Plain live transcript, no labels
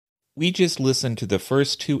We just listened to the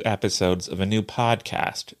first 2 episodes of a new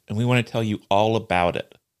podcast, and we want to tell you all about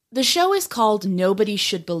it. The show is called Nobody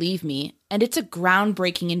Should Believe Me, and it's a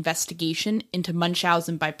groundbreaking investigation into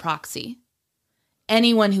Munchausen by proxy.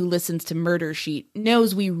 Anyone who listens to Murder Sheet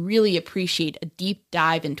knows we really appreciate a deep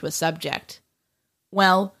dive into a subject.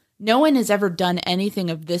 Well, no one has ever done anything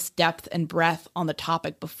of this depth and breadth on the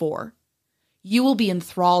topic before. You will be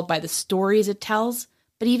enthralled by the stories it tells,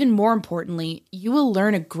 but even more importantly, you will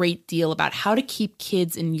learn a great deal about how to keep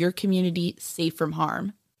kids in your community safe from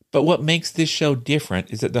harm. But what makes this show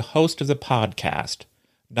different is that the host of the podcast,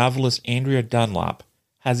 novelist Andrea Dunlop,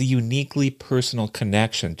 has a uniquely personal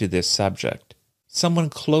connection to this subject.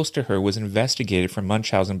 Someone close to her was investigated for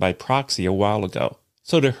Munchausen by proxy a while ago.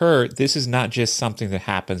 So to her, this is not just something that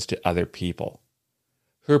happens to other people.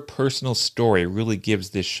 Her personal story really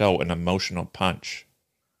gives this show an emotional punch.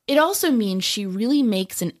 It also means she really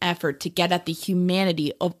makes an effort to get at the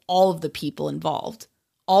humanity of all of the people involved,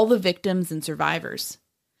 all the victims and survivors.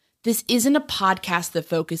 This isn't a podcast that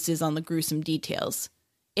focuses on the gruesome details.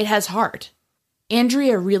 It has heart.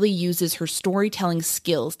 Andrea really uses her storytelling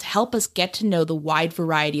skills to help us get to know the wide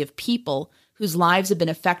variety of people whose lives have been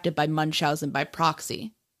affected by Munchausen by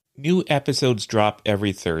proxy. New episodes drop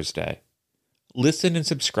every Thursday. Listen and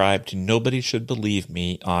subscribe to Nobody Should Believe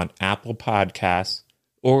Me on Apple Podcasts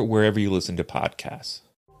or wherever you listen to podcasts.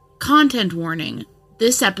 Content warning.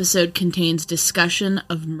 This episode contains discussion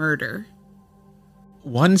of murder.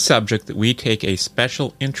 One subject that we take a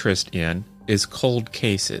special interest in is cold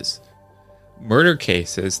cases. Murder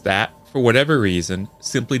cases that, for whatever reason,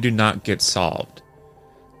 simply do not get solved,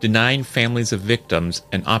 denying families of victims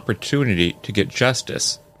an opportunity to get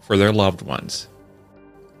justice for their loved ones.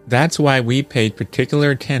 That's why we paid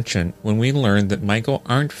particular attention when we learned that Michael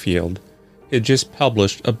Arntfield had just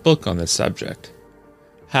published a book on the subject,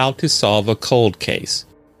 How to Solve a Cold Case,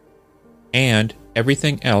 and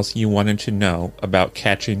everything else you wanted to know about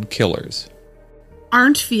catching killers.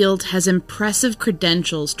 Arntfield has impressive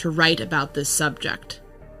credentials to write about this subject.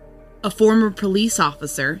 A former police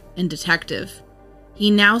officer and detective,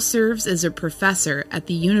 he now serves as a professor at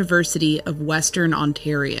the University of Western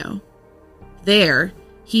Ontario. There,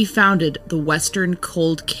 he founded the Western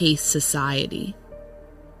Cold Case Society.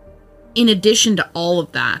 In addition to all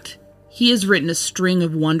of that, he has written a string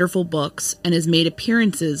of wonderful books and has made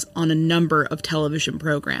appearances on a number of television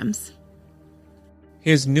programs.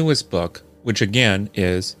 His newest book, which again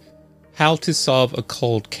is How to Solve a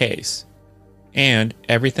Cold Case, and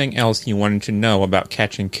everything else you wanted to know about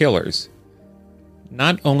catching killers,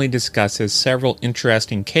 not only discusses several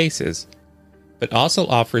interesting cases, but also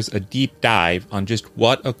offers a deep dive on just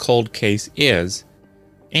what a cold case is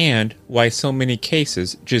and why so many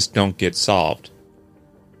cases just don't get solved.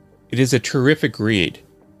 It is a terrific read,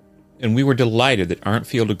 and we were delighted that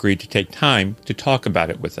Arntfield agreed to take time to talk about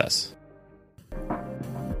it with us.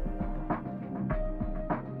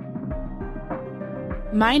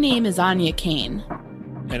 My name is Anya Kane.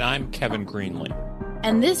 And I'm Kevin Greenlee.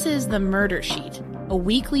 And this is The Murder Sheet, a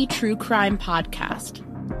weekly true crime podcast.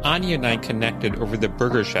 Anya and I connected over the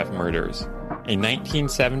Burger Chef murders, a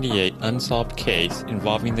 1978 unsolved case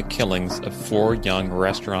involving the killings of 4 young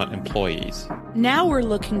restaurant employees. Now we're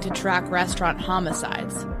looking to track restaurant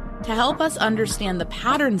homicides. To help us understand the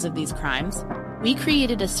patterns of these crimes, we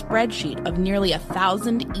created a spreadsheet of nearly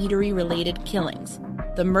 1,000 eatery-related killings,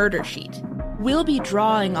 the Murder Sheet. We'll be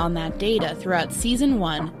drawing on that data throughout Season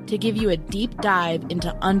 1 to give you a deep dive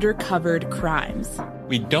into undercovered crimes.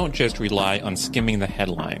 We don't just rely on skimming the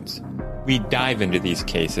headlines. We dive into these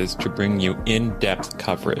cases to bring you in-depth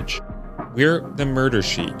coverage. We're the Murder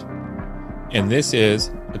Sheet, and this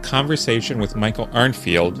is a conversation with Michael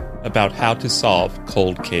Arntfield about how to solve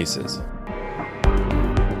cold cases.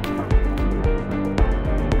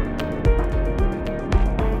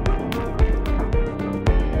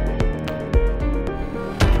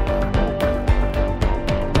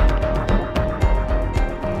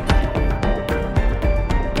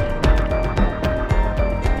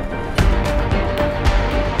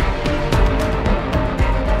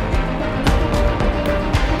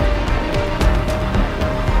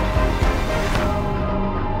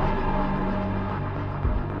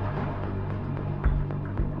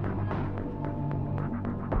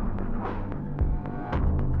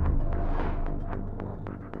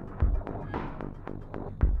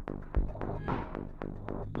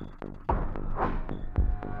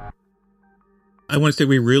 I want to say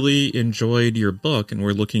we really enjoyed your book, and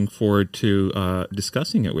we're looking forward to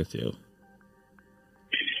discussing it with you.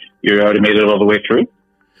 You already made it all the way through?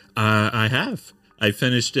 I have. I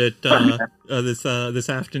finished it this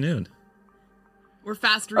afternoon. We're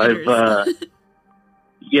fast readers.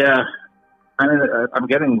 Yeah, I'm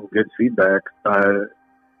getting good feedback.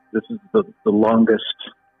 This is the longest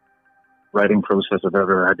writing process I've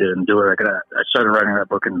ever had to endure. I started writing that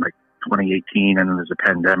book in like 2018, and there's a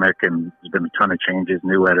pandemic, and there's been a ton of changes,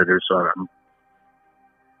 new editors. So I'm,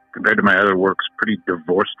 compared to my other works, pretty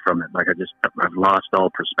divorced from it. Like I've lost all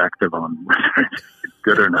perspective on whether it's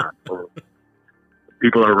good or not. Or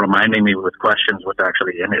people are reminding me with questions what's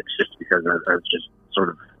actually in it, just because I was just sort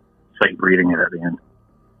of sight reading it at the end.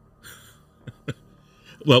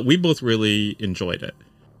 Well, we both really enjoyed it.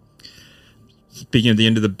 Speaking of the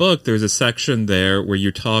end of the book, there's a section there where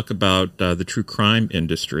you talk about the true crime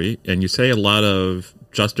industry, and you say a lot of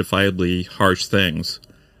justifiably harsh things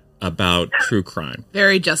about true crime.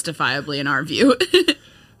 Very justifiably, in our view.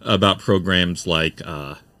 About programs like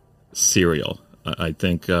Serial. I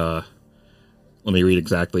think, let me read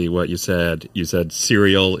exactly what you said. You said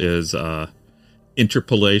Serial is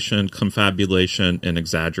interpolation, confabulation, and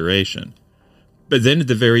exaggeration. But then at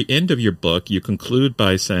the very end of your book, you conclude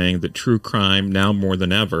by saying that true crime, now more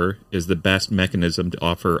than ever, is the best mechanism to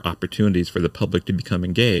offer opportunities for the public to become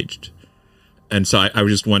engaged. And so I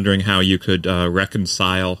was just wondering how you could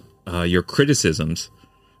reconcile your criticisms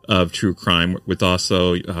of true crime with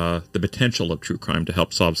also the potential of true crime to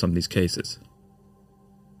help solve some of these cases.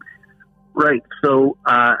 Right. So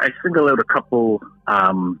I single out a couple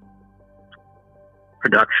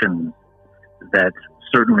productions that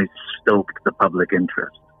certainly stoked the public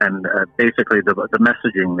interest. And basically the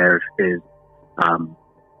messaging there is,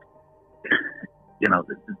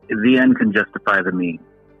 the end can justify the means.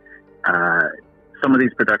 Some of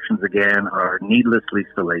these productions, again, are needlessly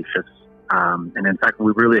salacious. And in fact,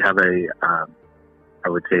 we really have I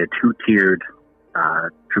would say, a two-tiered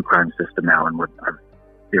true crime system now. And what I've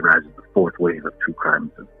theorized is the fourth wave of true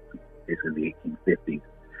crime, since basically the 1850s.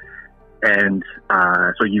 And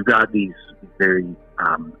so you've got these very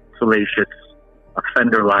salacious,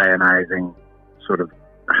 offender lionizing, sort of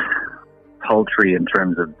paltry in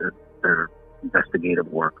terms of their investigative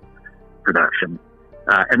work production.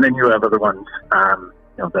 And then you have other ones,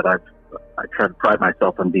 that I try to pride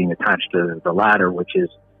myself on being attached to the latter, which is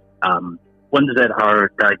ones that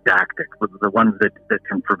are didactic, the ones that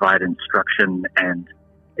can provide instruction and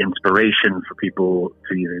inspiration for people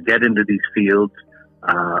to either get into these fields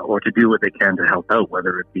or to do what they can to help out,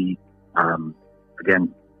 whether it be,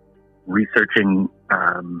 again, researching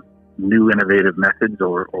new innovative methods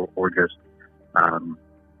or just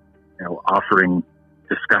offering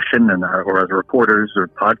discussion or as reporters or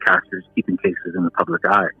podcasters keeping cases in the public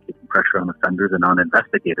eye, keeping pressure on offenders and on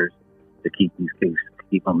investigators to keep these cases, to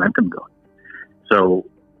keep momentum going. So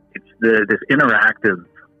it's this interactive,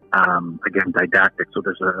 again, didactic. So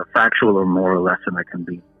there's a factual or moral lesson that can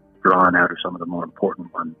be drawn out of some of the more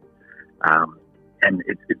important ones. And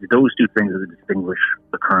it's those two things that distinguish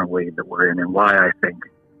the current wave that we're in, and why I think,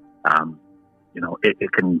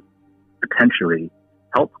 it can potentially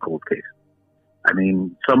help cold cases. I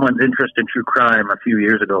mean, someone's interest in true crime a few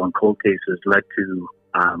years ago in cold cases led to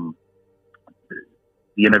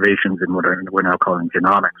the innovations in what we're now calling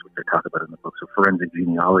genomics, which I talk about in the book, so forensic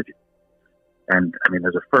genealogy. And I mean,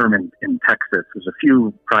 there's a firm in Texas, there's a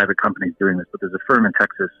few private companies doing this, but there's a firm in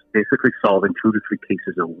Texas basically solving 2 to 3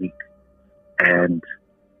 cases a week. And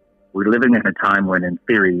we're living in a time when, in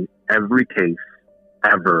theory, every case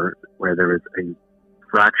ever where there is a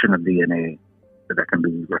fraction of DNA that can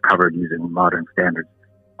be recovered using modern standards,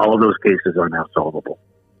 all of those cases are now solvable.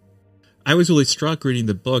 I was really struck reading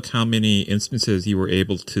the book how many instances you were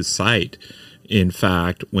able to cite, in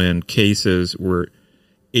fact, when cases were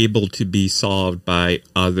able to be solved by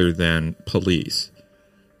other than police.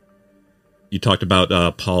 You talked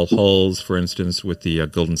about Paul Hulls, for instance, with the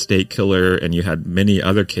Golden State Killer, and you had many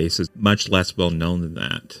other cases much less well known than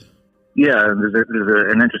that. Yeah,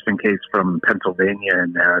 there's an interesting case from Pennsylvania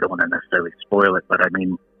in there. I don't want to necessarily spoil it, but I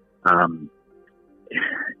mean,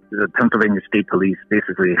 the Pennsylvania State Police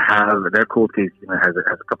basically have their cold case has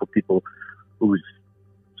a couple people whose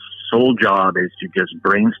sole job is to just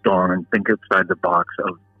brainstorm and think outside the box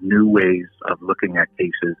of new ways of looking at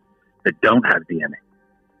cases that don't have DNA.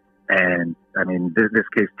 And I mean, this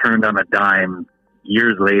case turned on a dime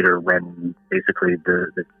years later when basically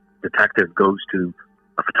the detective goes to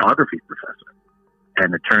a photography professor.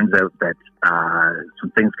 And it turns out that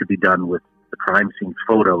some things could be done with the crime scene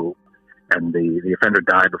photo, and the offender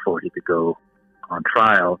died before he could go on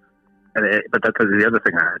trial. But that's the other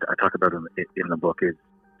thing I talk about in the book is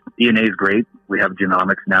DNA is great. We have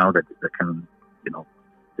genomics now that can,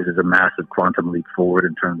 this is a massive quantum leap forward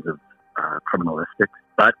in terms of criminalistics.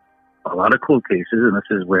 But a lot of cold cases, and this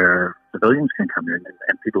is where civilians can come in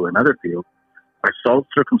and people in other fields, are solved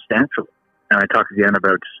circumstantially. And I talked again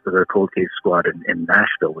about the cold case squad in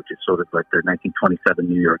Nashville, which is sort of like the 1927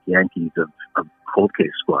 New York Yankees of cold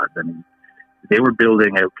case squads. I mean, they were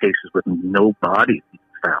building out cases with no bodies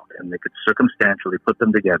found, and they could circumstantially put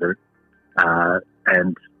them together.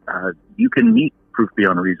 And you can meet proof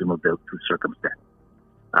beyond a reasonable doubt through circumstance.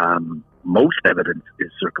 Most evidence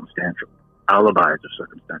is circumstantial. Alibis are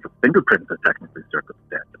circumstantial. Fingerprints are technically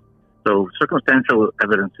circumstantial. So circumstantial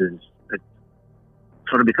evidence is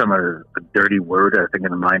sort of become a dirty word, I think,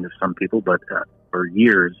 in the mind of some people, but for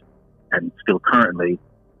years and still currently,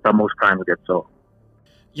 most crimes get solved.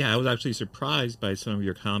 Yeah, I was actually surprised by some of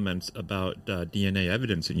your comments about DNA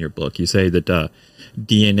evidence in your book. You say that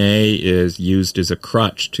DNA is used as a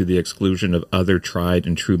crutch to the exclusion of other tried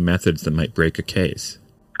and true methods that might break a case.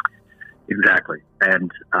 Exactly.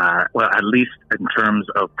 And, well, at least in terms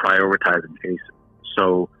of prioritizing cases.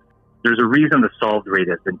 So there's a reason the solved rate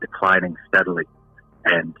has been declining steadily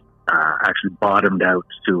and actually bottomed out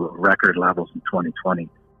to record levels in 2020.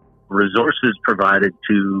 Resources provided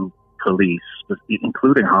to police,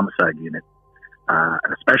 including homicide units,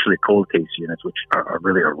 especially cold case units, which are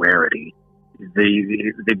really a rarity,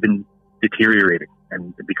 they've been deteriorating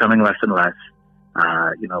and becoming less and less.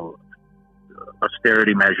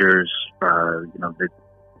 Austerity measures, the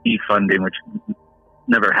defunding, which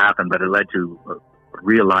never happened, but it led to a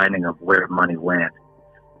realigning of where money went.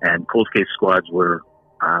 And cold case squads were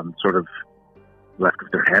sort of left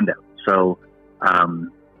with their hand out. So,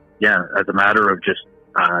 as a matter of just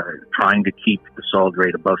trying to keep the solved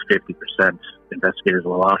rate above 50%, investigators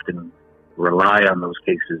will often rely on those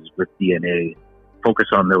cases with DNA, focus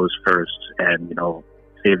on those first, and,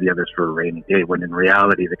 save the others for a rainy day, when in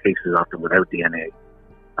reality, the cases often without DNA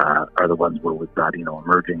are the ones where we've got,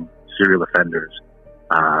 emerging serial offenders,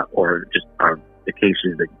 or just are the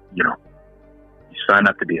cases that, you sign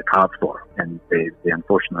up to be a cop for, and they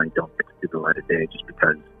unfortunately don't get to see the light of day just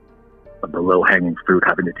because of the low-hanging fruit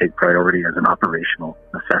having to take priority as an operational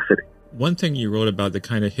necessity. One thing you wrote about that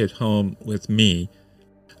kind of hit home with me,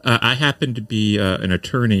 I happen to be an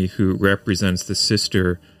attorney who represents the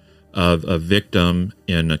sister of a victim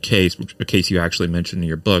in a case you actually mentioned in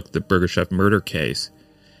your book, the Burgerchef murder case.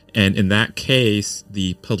 And in that case,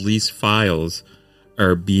 the police files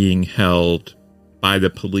are being held by the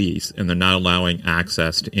police, and they're not allowing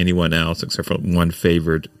access to anyone else except for one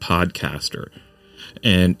favored podcaster.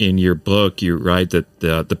 And in your book, you write that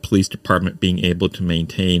the police department being able to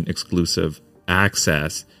maintain exclusive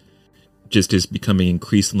access just is becoming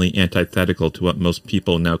increasingly antithetical to what most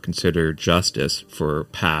people now consider justice for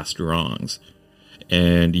past wrongs.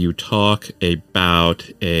 And you talk about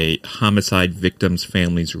a Homicide Victims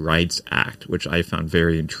Families Rights Act, which I found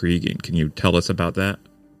very intriguing. Can you tell us about that?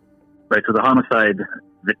 Right, so the Homicide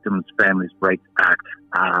Victims Families Rights Act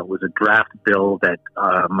was a draft bill that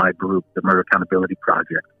my group, the Murder Accountability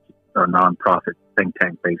Project, a nonprofit think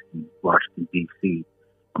tank based in Washington, D.C.,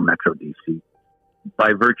 Metro D.C.,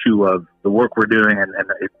 by virtue of the work we're doing and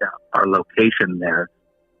our location there,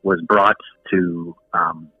 was brought to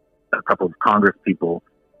a couple of Congress people,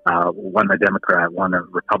 one a Democrat, one a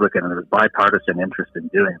Republican, and there was bipartisan interest in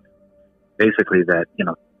doing it. Basically that,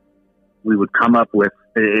 we would come up with,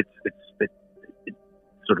 it's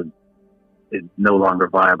no longer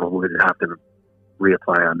viable. We would have to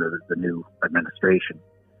reapply under the new administration.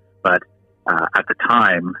 But at the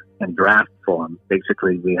time, in draft form,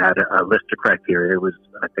 basically we had a list of criteria. It was,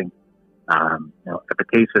 I think, if the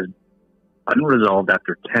case is unresolved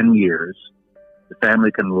after 10 years, the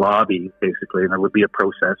family can lobby, basically, and there would be a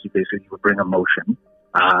process. You would bring a motion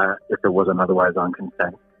if there wasn't otherwise on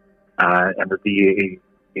consent. And there'd be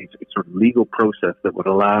a sort of legal process that would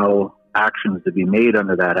allow actions to be made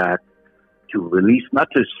under that act to release, not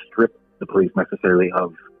to strip the police necessarily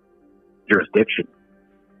of jurisdiction,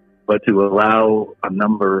 but to allow a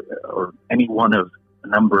number or any one of a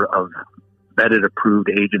number of vetted approved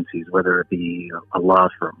agencies, whether it be a law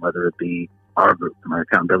firm, whether it be our group, my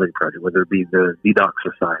accountability project, whether it be the VDOC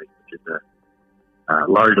Society, which is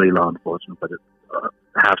largely law enforcement, but it's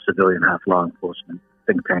half civilian, half law enforcement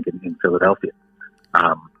think tank in Philadelphia.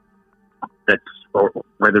 Or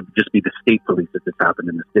whether it just be the state police if this happened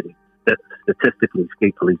in the city. That statistically,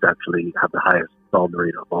 state police actually have the highest solved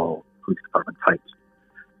rate of all police department types.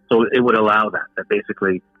 So it would allow that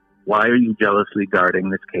basically, why are you jealously guarding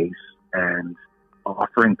this case and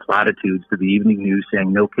offering platitudes to the evening news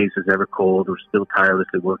saying no case is ever cold, we're still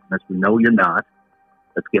tirelessly working this. We know you're not.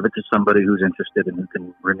 Let's give it to somebody who's interested and who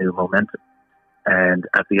can renew momentum. And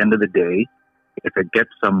at the end of the day, if it gets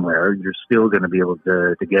somewhere, you're still going to be able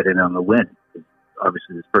to get in on the win.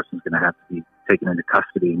 Obviously, this person's going to have to be taken into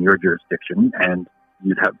custody in your jurisdiction, and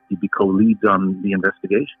you'd be co-leads on the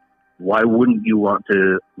investigation. why wouldn't you want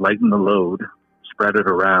to lighten the load, spread it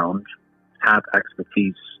around, have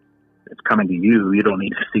expertise that's coming to you, you don't need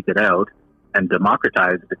to seek it out, and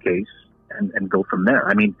democratize the case and go from there.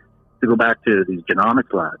 I mean, to go back to these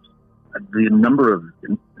genomics labs, the number of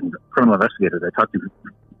criminal investigators I talked to,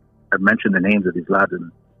 I've mentioned the names of these labs,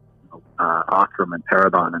 and Othram and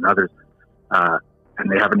Paragon and others,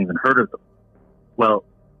 and they haven't even heard of them. Well,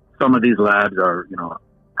 some of these labs are,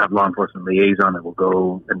 have law enforcement liaison that will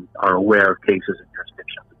go and are aware of cases and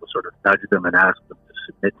jurisdictions that will sort of nudge them and ask them to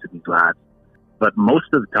submit to these labs. But most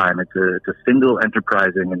of the time, it's a single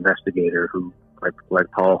enterprising investigator who, like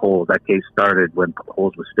Paul Holes, that case started when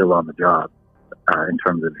Holes was still on the job, in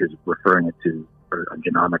terms of his referring it to a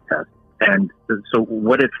genomic test. And so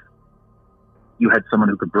what if you had someone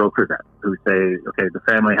who could broker that, who say, okay, the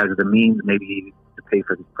family has the means maybe to pay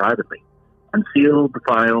for this privately. Unseal the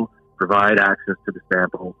file, provide access to the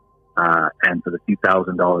sample, and for the few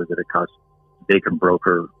 $1,000s that it costs, they can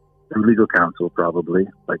broker through legal counsel, probably,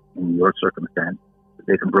 like in your circumstance,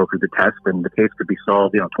 they can broker the test, and the case could be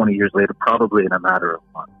solved, 20 years later, probably in a matter of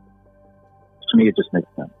months. To me, it just makes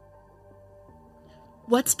sense.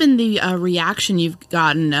 What's been the reaction you've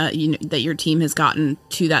gotten, that your team has gotten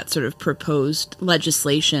to that sort of proposed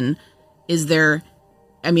legislation? Is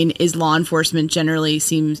law enforcement generally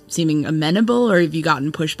seeming amenable, or have you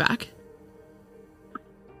gotten pushback?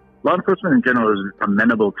 Law enforcement in general is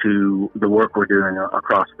amenable to the work we're doing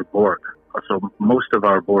across the board. So most of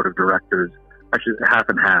our board of directors, actually half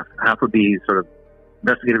and half. Half would be sort of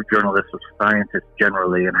investigative journalists or scientists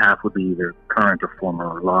generally, and half would be either current or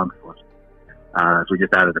former law enforcement. So we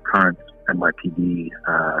just added a current NYPD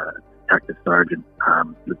detective sergeant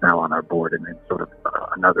who's now on our board, and it's sort of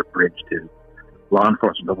another bridge to law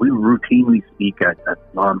enforcement. But we routinely speak at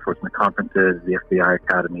law enforcement conferences, the FBI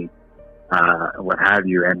Academy, what have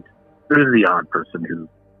you, and there's the odd person who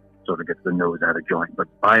sort of gets the nose out of joint. But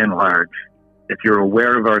by and large, if you're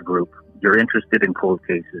aware of our group, you're interested in cold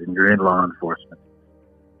cases, and you're in law enforcement,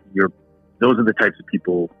 those are the types of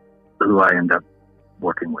people who I end up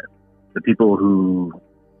working with. The people who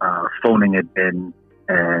are phoning it in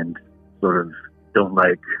and sort of don't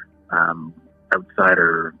like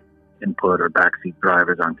outsider input or backseat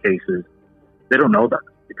drivers on cases, they don't know that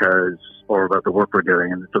or about the work we're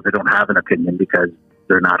doing, and so they don't have an opinion because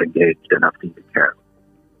they're not engaged enough to even care.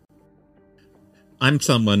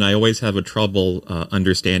 I always have a trouble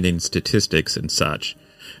understanding statistics and such.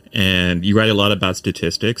 And you write a lot about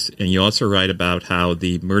statistics, and you also write about how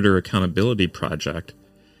the Murder Accountability Project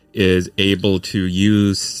is able to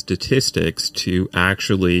use statistics to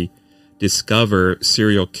actually discover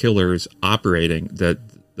serial killers operating that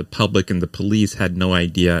the public and the police had no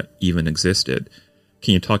idea even existed.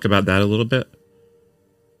 Can you talk about that a little bit?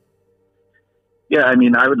 Yeah,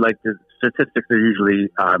 I would like to. Statistics are usually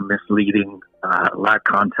misleading, lack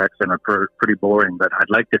context, and are pretty boring, but I'd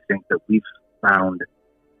like to think that we've found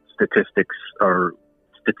statistics or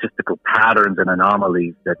statistical patterns and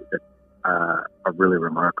anomalies that are really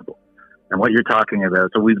remarkable. And what you're talking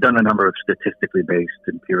about, so we've done a number of statistically based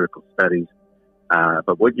empirical studies,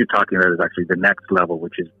 but what you're talking about is actually the next level,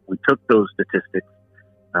 which is we took those statistics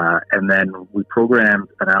and then we programmed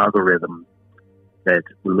an algorithm that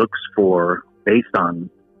looks for, based on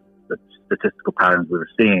the statistical patterns we were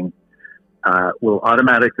seeing, will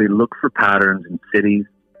automatically look for patterns in cities,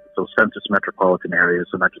 so census metropolitan areas,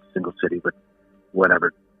 so not just a single city, but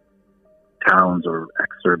whatever towns or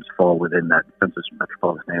exurbs fall within that census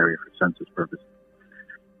metropolitan area for census purposes.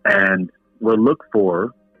 And we'll look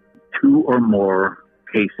for two or more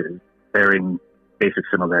cases bearing basic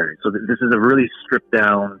similarities. So this is a really stripped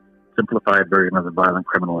down, simplified version of the violent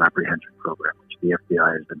criminal apprehension program, which the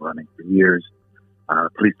FBI has been running for years.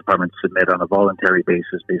 Police departments submit on a voluntary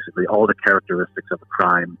basis basically all the characteristics of a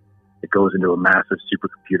crime. It goes into a massive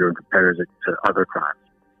supercomputer and compares it to other crimes.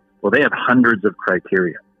 Well, they have hundreds of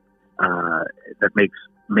criteria that makes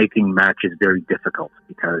making matches very difficult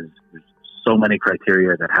because there's so many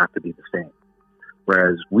criteria that have to be the same.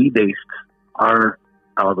 Whereas we based our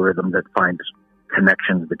algorithm that finds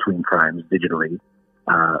connections between crimes digitally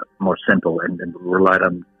more simple and relied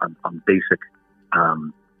on basic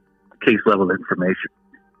case level information.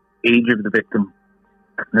 Age of the victim,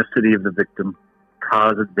 ethnicity of the victim,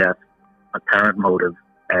 cause of death, apparent motive,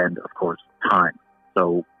 and of course, time.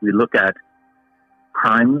 So we look at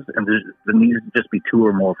crimes, and there needs to just be two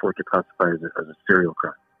or more for it to classify as a serial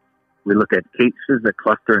crime. We look at cases that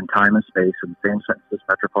cluster in time and space in the same census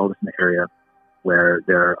metropolitan area where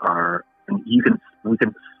there are, and we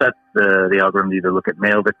can set the algorithm to either look at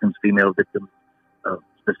male victims, female victims,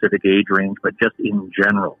 specific age range, but just in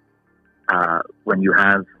general, when you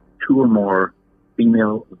have two or more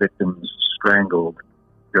female victims strangled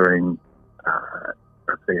during,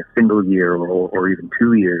 let's say, a single year or even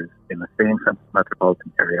 2 years in the same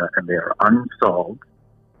metropolitan area, and they are unsolved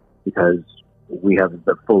because we have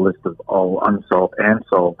the full list of all unsolved and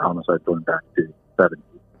solved homicides going back to 70,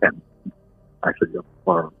 and actually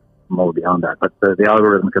far more beyond that. But the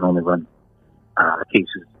algorithm can only run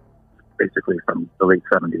cases basically from the late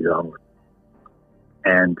 70s onward.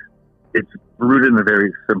 And it's rooted in a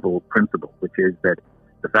very simple principle, which is that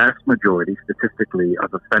the vast majority, statistically,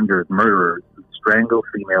 of offenders, murderers who strangle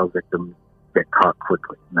female victims get caught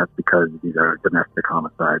quickly. And that's because these are domestic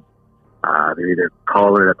homicides. They either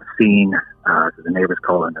call it at the scene, so the neighbors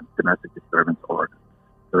call it a domestic disturbance, or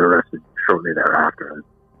they're arrested shortly thereafter.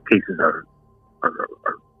 Cases are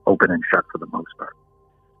open and shut for the most part.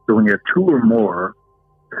 So when you have two or more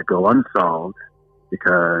that go unsolved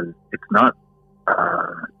because it's not,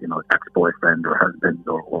 ex-boyfriend or husband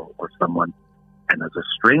or someone, and as a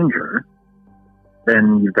stranger,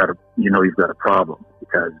 then you've got a problem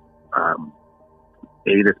because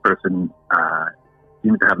this person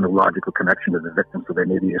seems to have no logical connection to the victim, so they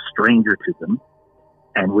may be a stranger to them.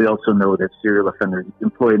 And we also know that serial offenders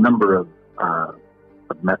employ a number of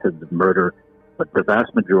methods of murder, but the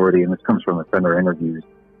vast majority, and this comes from offender interviews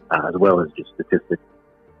as well as just statistics,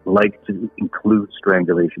 like to include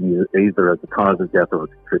strangulation either as a cause of death or a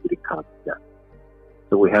contributing cause of death.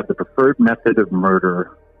 So we have the preferred method of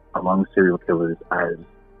murder among serial killers as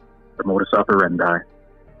the modus operandi.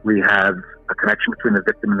 We have a connection between the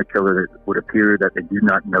victim and the killer that would appear that they do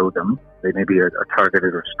not know them. They may be a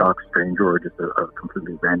targeted or stalked stranger or just a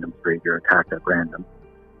completely random stranger attacked at random.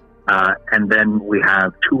 And then we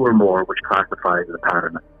have two or more, which classifies the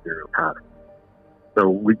pattern as a serial pattern. So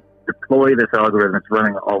we deploy this algorithm. It's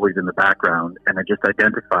running always in the background, and it just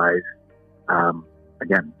identifies,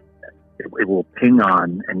 again, it will ping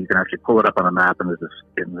on, and you can actually pull it up on a map, and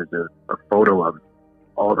there's a photo of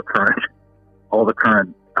all the current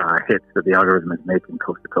hits that the algorithm is making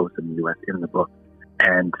coast to coast in the U.S. in the book,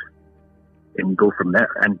 and you go from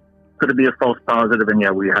there. And could it be a false positive? And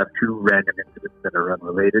yeah, we have two random incidents that are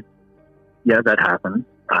unrelated. Yeah, that happens.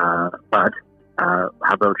 But how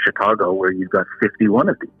about Chicago, where you've got 51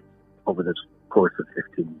 of these over this course of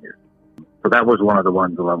 15 years? So that was one of the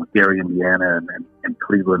ones, along with Gary, Indiana, and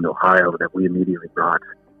Cleveland, Ohio, that we immediately brought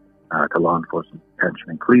to law enforcement attention.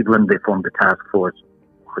 In Cleveland, they formed a task force,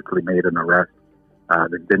 quickly made an arrest.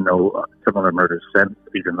 There's been no similar murders since,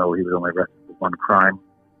 even though he was only arrested for one crime.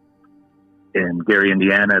 In Gary,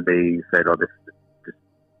 Indiana, they said, "Oh, this is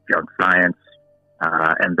junk science,"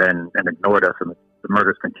 and ignored us. And the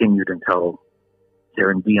murders continued until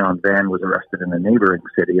Karen Dion Van was arrested in a neighboring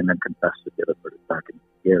city and then confessed to the other murders back in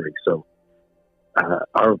Gary. So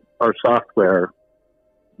our software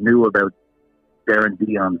knew about Darren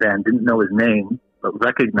Dion Van, didn't know his name, but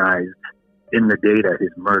recognized in the data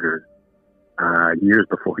his murders years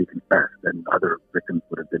before he confessed, and other victims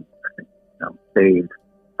would have been, I think, saved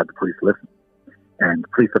had the police listened. And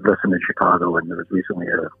police have listened in Chicago, and there was recently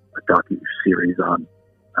a docu-series on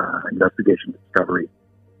investigation discovery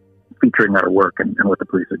featuring our work and what the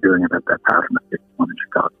police are doing about that pattern of 51 in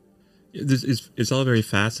Chicago. It's all very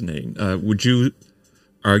fascinating. Would you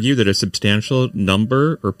argue that a substantial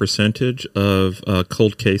number or percentage of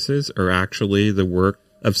cold cases are actually the work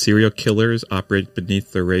of serial killers operating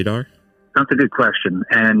beneath the radar? That's a good question.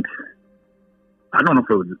 And I don't know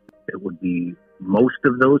if it would be most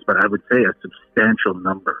of those, but I would say a substantial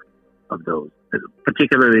number of those,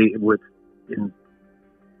 particularly in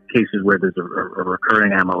cases where there's a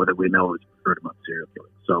recurring MO that we know is preferred among serial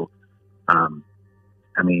killers. So,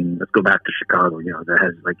 let's go back to Chicago, that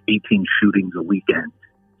has like 18 shootings a weekend.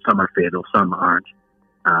 Some are fatal, some aren't.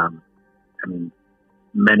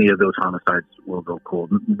 Many of those homicides will go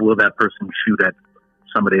cold. Will that person shoot at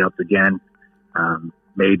somebody else again?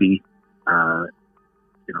 Maybe.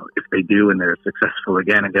 If they do and they're successful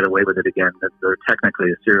again and get away with it again, they're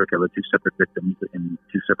technically a serial killer, two separate victims in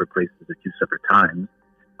two separate places at two separate times.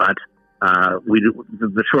 But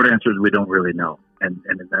the short answer is we don't really know. And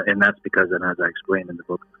that's because, and as I explained in the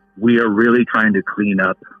book, we are really trying to clean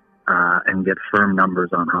up and get firm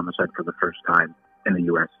numbers on homicide for the first time in the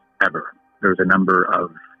U.S. ever. There's a number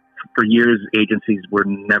of, for years, agencies were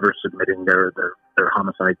never submitting their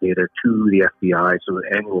homicide data to the FBI, so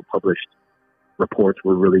the annual published reports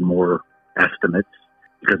were really more estimates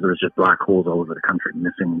because there was just black holes all over the country,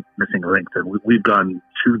 missing links. And we've gone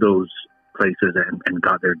to those places and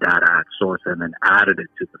got their data at source and then added it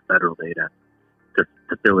to the federal data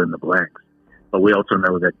to fill in the blanks. But we also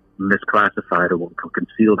know that misclassified or what we call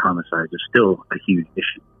concealed homicides are still a huge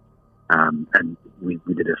issue. And we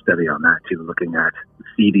did a study on that too, looking at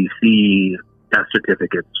CDC death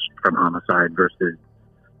certificates from homicide versus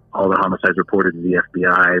all the homicides reported to the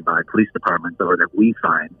FBI by police departments, or that we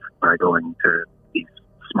find by going to these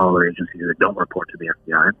smaller agencies that don't report to the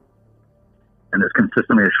FBI. And there's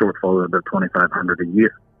consistently a shortfall of about 2,500 a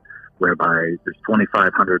year, whereby there's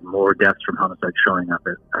 2,500 more deaths from homicide showing up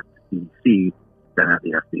at the CDC than at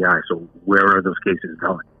the FBI. So where are those cases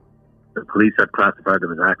going? The police have classified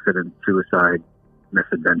them as accident, suicide,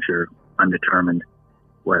 misadventure, undetermined,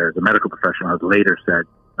 whereas the medical professional has later said,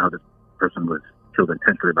 no, this person was killed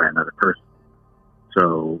intentionally by another person.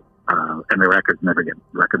 So, and the records never get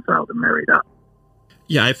reconciled and married up.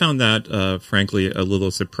 Yeah, I found that, frankly, a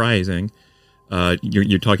little surprising.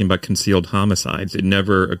 You're talking about concealed homicides. It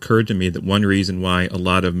never occurred to me that one reason why a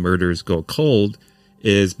lot of murders go cold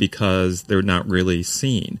is because they're not really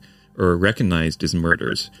seen or recognized as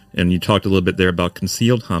murders. And you talked a little bit there about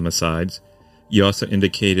concealed homicides. You also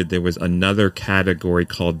indicated there was another category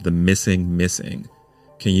called the missing.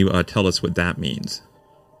 Can you tell us what that means?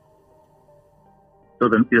 So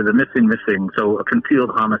the missing. So a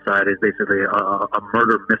concealed homicide is basically a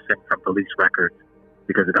murder missing from police records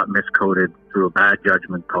because it got miscoded through a bad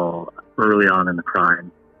judgment call early on in the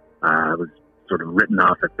crime. It was sort of written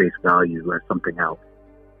off at face value as something else.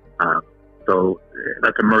 So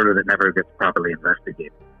that's a murder that never gets properly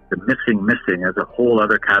investigated. The missing as a whole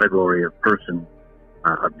other category of person,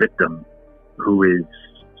 a victim who is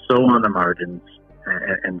so on the margins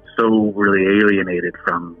and so really alienated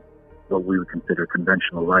from what we would consider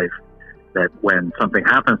conventional life that when something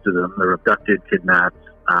happens to them, they're abducted, kidnapped,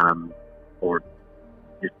 or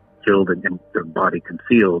just killed and their body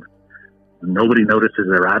concealed. Nobody notices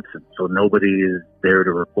their absence, so nobody is there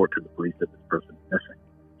to report to the police that this person is missing.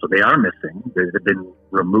 So they are missing. They've been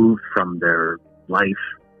removed from their life,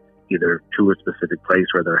 either to a specific place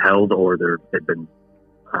where they're held, or they've been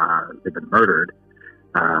murdered,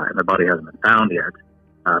 and their body hasn't been found yet.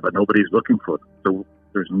 But nobody's looking for them. So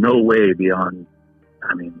there's no way beyond,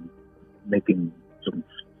 making some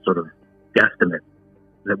sort of guesstimate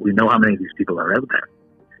that we know how many of these people are out there.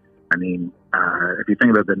 If you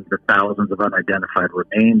think about the thousands of unidentified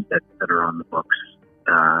remains that are on the books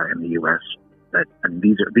in the U.S.,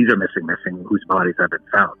 these are missing whose bodies have been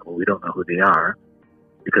found. Well, we don't know who they are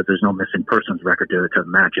because there's no missing persons record to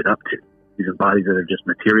match it up to. These are bodies that have just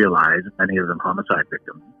materialized, many of them homicide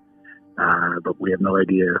victims, but we have no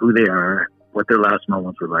idea who they are, what their last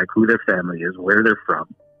moments were like, who their family is, where they're from.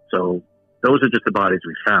 So those are just the bodies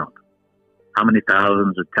we found. How many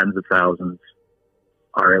thousands or tens of thousands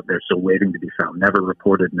are out there still waiting to be found, never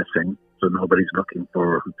reported missing, so nobody's looking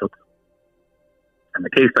for who took them. And the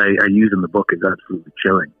case I use in the book is absolutely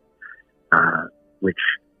chilling, which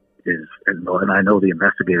is, and I know the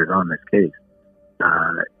investigators on this case,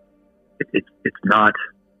 it's not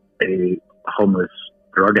a homeless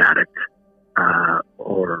drug addict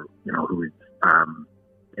or who is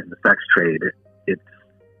in the sex trade. It's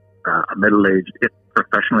a middle-aged,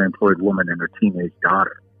 professionally employed woman and her teenage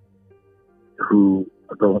daughter who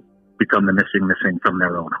go become the missing from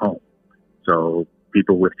their own home. So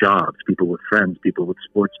people with jobs, people with friends, people with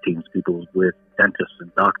sports teams, people with dentists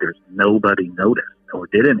and doctors, nobody noticed or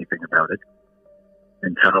did anything about it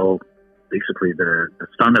until basically the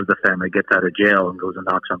son of the family gets out of jail and goes and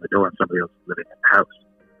knocks on the door and somebody else is living in the house.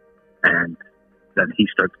 And then he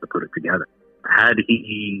starts to put it together. Had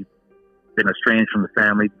he been estranged from the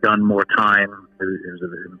family, done more time, it was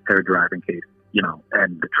an impaired driving case,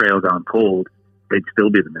 and the trail gone cold, they'd still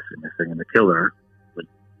be the missing, and the killer would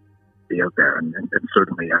be out there. And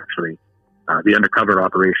certainly, actually, the undercover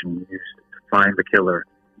operation used to find the killer.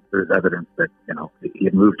 There's evidence that, he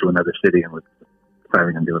had moved to another city and was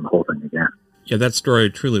planning on doing the whole thing again. Yeah, that story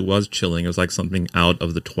truly was chilling. It was like something out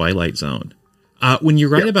of the Twilight Zone. When you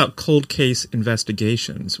write about cold case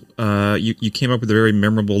investigations, you came up with a very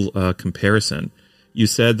memorable comparison. You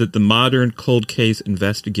said that the modern cold case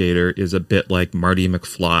investigator is a bit like Marty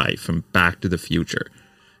McFly from Back to the Future.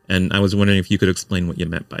 And I was wondering if you could explain what you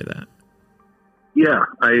meant by that. Yeah,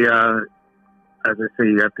 as I say,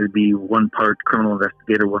 you have to be one part criminal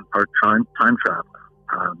investigator, one part time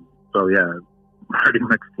traveler. So yeah, Marty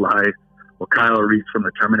McFly, or Kyle Reese from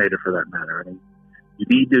the Terminator for that matter. You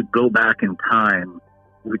need to go back in time,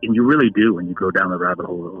 and you really do when you go down the rabbit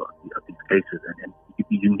hole of these cases. And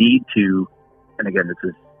you need to, and again,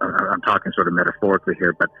 I'm talking sort of metaphorically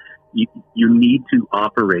here, but you need to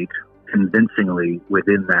operate convincingly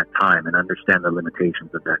within that time and understand the limitations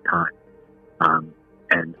of that time.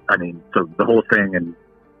 So the whole thing in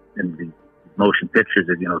the motion pictures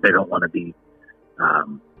is, they don't want to be,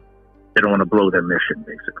 they don't want to blow their mission,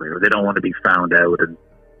 basically, or they don't want to be found out and,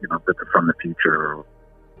 that they're from the future, or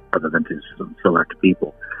other than to some select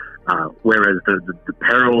people. Whereas the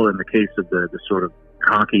peril in the case of the sort of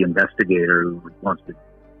cocky investigator who wants to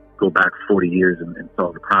go back 40 years and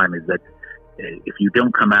solve a crime is that if you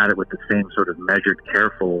don't come at it with the same sort of measured,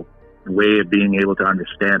 careful way of being able to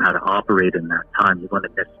understand how to operate in that time, you're going to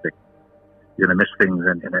miss things. You're going to miss things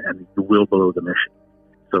and you will blow the mission.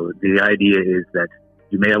 So the idea is that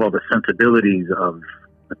you may have all the sensibilities of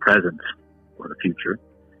the present or the future,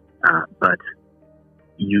 but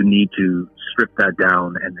you need to strip that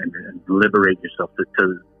down and liberate yourself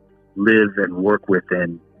to live and work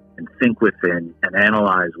within and think within and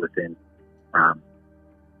analyze within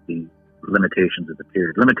the limitations of the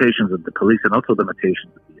period, limitations of the police, and also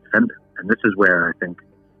limitations of the offender. And this is where I think,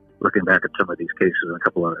 looking back at some of these cases, and a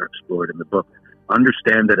couple are explored in the book,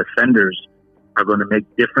 understand that offenders are going to make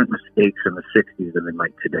different mistakes in the 60s than they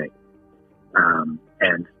might today.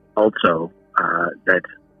 And also that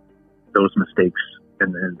those mistakes,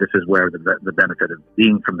 and this is where the benefit of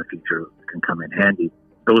being from the future can come in handy,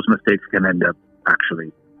 those mistakes can end up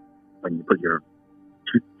actually, when you put your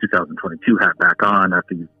 2022 hat back on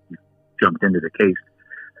after you jumped into the case,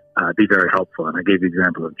 be very helpful. And I gave you the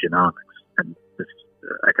example of genomics. And this,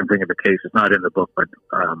 I can think of a case, it's not in the book, but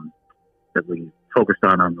that we focused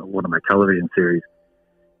on one of my television series.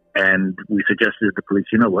 And we suggested to the police,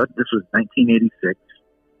 you know what, this was 1986.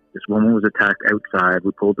 This woman was attacked outside.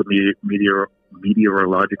 We pulled the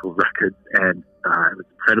meteorological records, and it was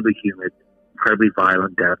incredibly humid, incredibly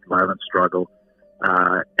violent death, violent struggle.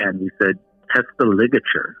 And we said, test the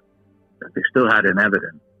ligature that they still had in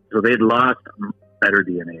evidence. So they had lost better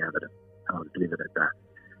DNA evidence. I'll just leave it at that.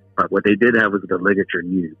 But what they did have was the ligature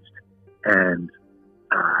used. And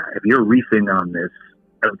if you're reefing on this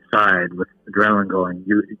outside with adrenaline going,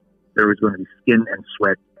 there was going to be skin and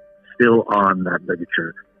sweat still on that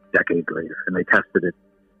ligature decades later. And they tested it.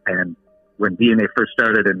 And when DNA first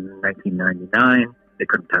started in 1999, they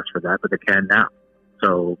couldn't test for that, but they can now.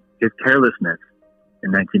 So his carelessness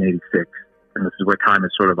in 1986, and this is where time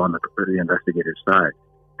is sort of on the investigator's side,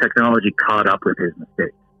 technology caught up with his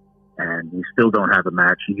mistake. And we still don't have a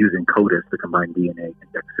match using CODIS, the Combined DNA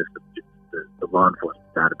Index System, the law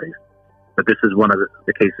enforcement database. But this is one of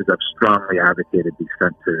the cases I've strongly advocated be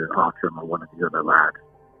sent to Othram or one of the other labs,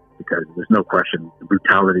 because there's no question the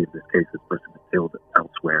brutality of this case, this person was killed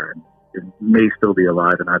elsewhere, and it may still be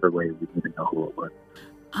alive, and either way, we need to know who it was.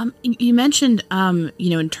 You mentioned,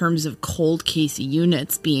 in terms of cold case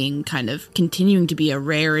units being kind of continuing to be a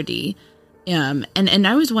rarity. And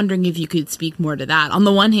I was wondering if you could speak more to that. On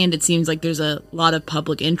the one hand, it seems like there's a lot of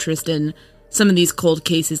public interest in some of these cold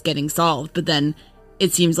cases getting solved, but then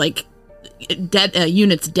it seems like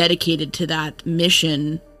units dedicated to that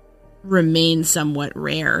mission remain somewhat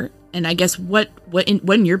rare. And I guess what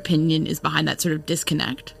in your opinion is behind that sort of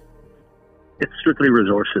disconnect? It's strictly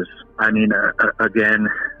resources. I mean, again,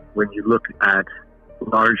 when you look at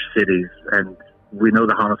large cities, and we know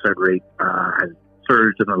the homicide rate has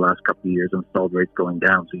surged in the last couple of years and solved rates going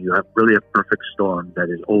down. So you have really a perfect storm that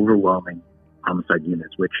is overwhelming homicide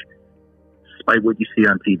units, which, despite what you see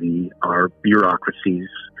on TV, are bureaucracies,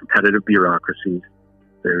 competitive bureaucracies.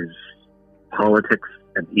 There's politics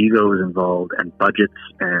and egos involved, and budgets,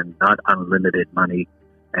 and not unlimited money,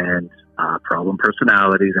 and problem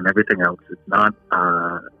personalities and everything else. It's not,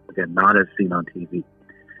 again, not as seen on TV.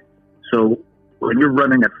 So when you're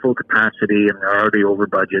running at full capacity and they're already over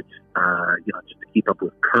budget, just to keep up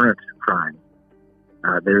with current crime,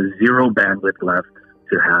 there's zero bandwidth left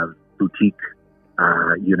to have boutique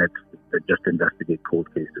units that just investigate cold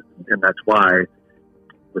cases. And that's why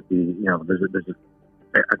with I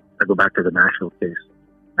go back to the Nashville case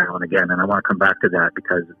now and again, and I want to come back to that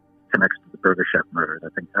because it connects to the Burger Chef murder. I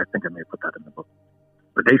think I may put that in the book.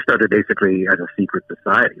 But they started basically as a secret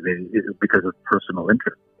society because of personal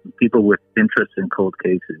interest. People with interest in cold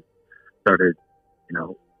cases started,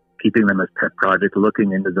 keeping them as pet projects,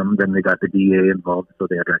 looking into them. Then they got the DA involved, so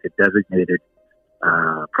they had like a designated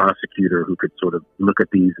prosecutor who could sort of look at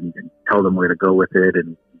these and tell them where to go with it.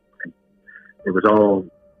 And it was all,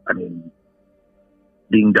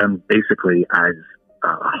 being done basically as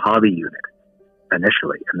a hobby unit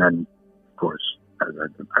initially. And then, of course, as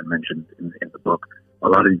I mentioned in the book, a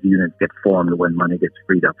lot of these units get formed when money gets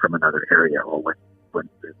freed up from another area or when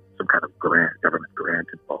there's some kind of government grant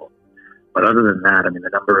involved. But other than that, the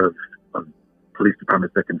number of police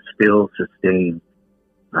departments that can still sustain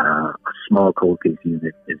a small cold case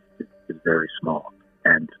unit is very small.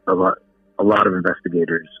 And a lot of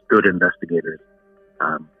investigators, good investigators,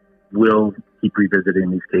 will keep revisiting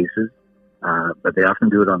these cases, but they often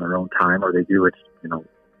do it on their own time, or they do it,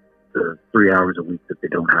 the 3 hours a week that they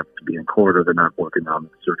don't have to be in court, or they're not working on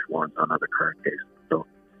search warrants on other current cases. So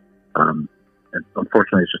And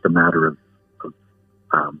unfortunately, it's just a matter of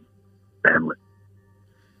bandwidth.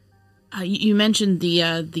 You mentioned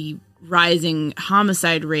the rising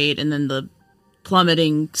homicide rate and then the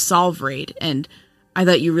plummeting solve rate, and I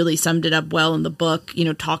thought you really summed it up well in the book,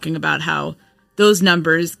 talking about how those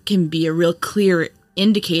numbers can be a real clear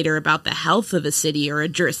indicator about the health of a city or a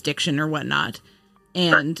jurisdiction or whatnot.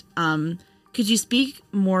 And could you speak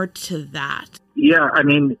more to that? Yeah, I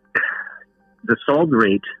mean, the solved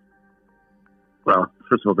rate, well,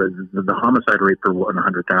 first of all, the homicide rate per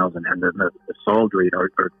 100,000 and then the solved rate are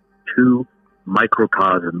two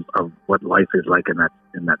microcosms of what life is like in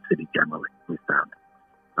that city generally, we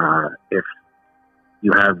found. If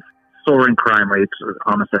you have soaring crime rates, or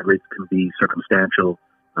homicide rates can be circumstantial,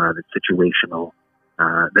 that's situational.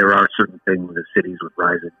 There are certain things that cities with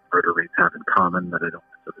rising murder rates have in common that I don't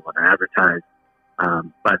necessarily want to advertise.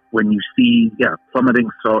 But when you see, plummeting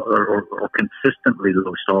or consistently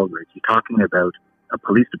low solve rates, you're talking about a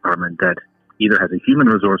police department that either has a human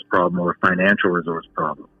resource problem or a financial resource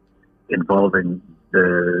problem involving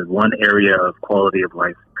the one area of quality of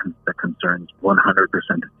life that concerns 100%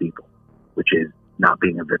 of people, which is not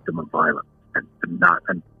being a victim of violence and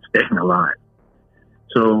staying alive.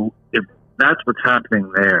 So if that's what's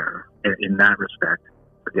happening there in that respect,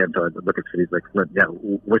 again, so I look at cities like Flint,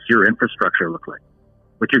 what's your infrastructure look like?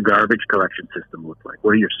 What's your garbage collection system look like?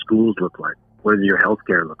 What do your schools look like? What does your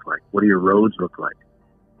healthcare look like? What do your roads look like?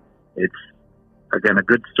 It's, again, a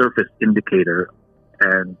good surface indicator,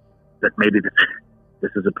 and that maybe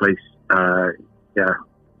this is a place,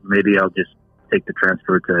 maybe I'll just take the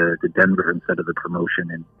transfer to Denver instead of the promotion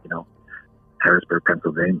in, Harrisburg,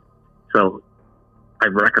 Pennsylvania. So I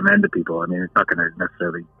recommend to people, I mean, it's not going to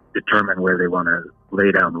necessarily determine where they want to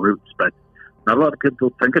lay down roots, but not a lot of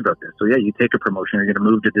people think about this. So you take a promotion, you're going to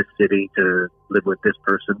move to this city to live with this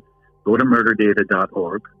person, go to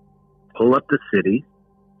murderdata.org, pull up the city,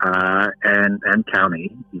 and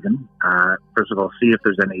county even. First of all, see if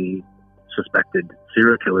there's any suspected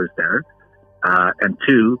serial killers there. And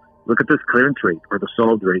two, look at this clearance rate or the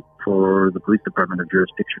solved rate for the police department of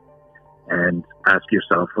jurisdiction and ask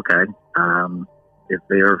yourself, okay, if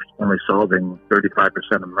they're only solving 35%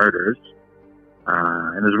 of murders,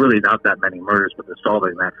 and there's really not that many murders, but they're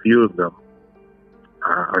solving that few of them,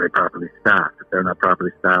 are they properly staffed? If they're not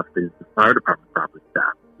properly staffed, is the fire department properly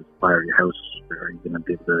staffed? Does the fire your house? Are you going to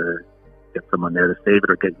be able to get someone there to save it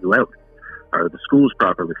or get you out? Are the schools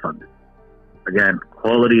properly funded? Again,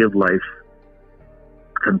 quality of life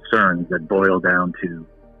concerns that boil down to,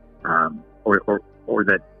 or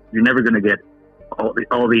that you're never going to get all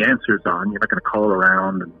the answers on. You're not going to call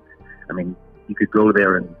around, and I mean, you could go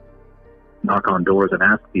there and knock on doors and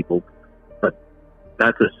ask people, but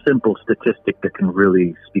that's a simple statistic that can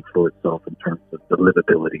really speak for itself in terms of the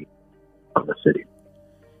livability of the city.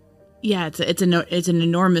 Yeah, it's an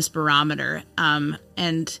enormous barometer, and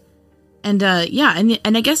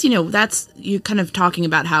I guess that's you kind of talking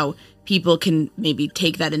about how people can maybe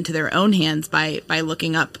take that into their own hands by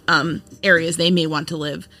looking up areas they may want to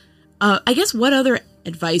live. I guess what other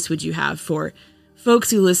advice would you have for folks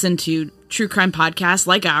who listen to true crime podcasts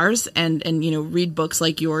like ours and read books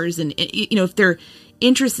like yours, and if they're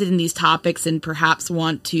interested in these topics and perhaps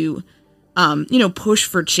want to push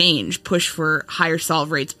for change, push for higher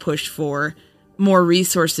solve rates, push for more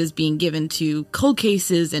resources being given to cold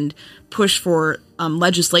cases, and push for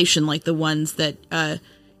legislation like the ones that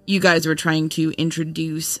you guys were trying to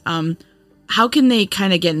introduce. How can they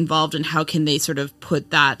kind of get involved, and how can they sort of put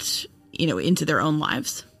that, into their own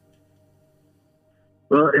lives?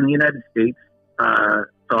 Well, in the United States,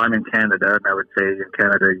 so I'm in Canada, and I would say in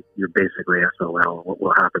Canada, you're basically SOL. What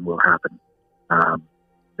will happen will happen.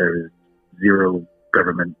 There's zero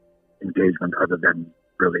government engagement other than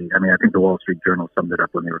really, I mean, I think the Wall Street Journal summed it up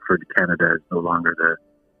when they referred to Canada as no longer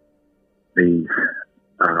the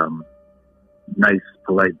nice,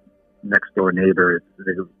 polite next door neighbor.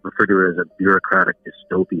 They refer to it as a bureaucratic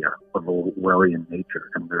dystopia of Orwellian nature,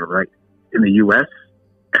 and they're right. In the U.S.,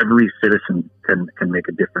 every citizen can make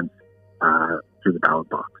a difference through the ballot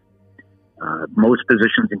box. Most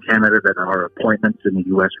positions in Canada that are appointments in the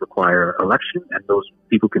U.S. require election, and those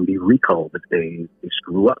people can be recalled if they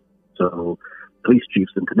screw up. So police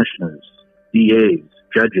chiefs and commissioners, DAs,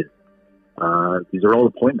 judges, these are all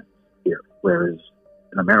appointments here. Whereas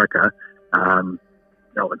in America, on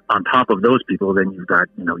top of those people, then you've got,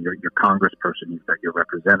 your congressperson, you've got your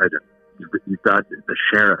representative, you've got the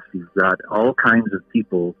sheriff, you've got all kinds of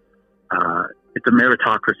people. It's a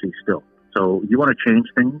meritocracy still. So you want to change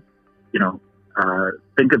things,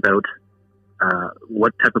 think about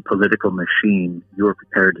what type of political machine you are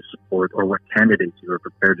prepared to support, or what candidates you are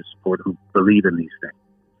prepared to support who believe in these things.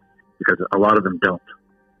 because a lot of them don't.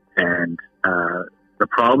 And the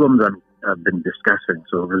problems I've been discussing,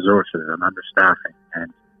 so resources and understaffing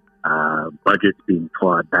and budgets being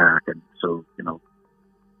clawed back, and so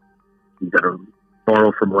you got to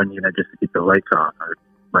borrow from one unit just to keep the lights on, or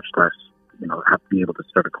much less have to be able to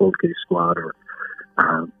start a cold case squad or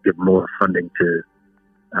give more funding to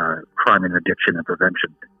crime and addiction and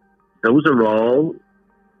prevention. Those are all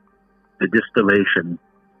the distillation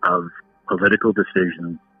of political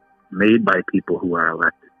decisions made by people who are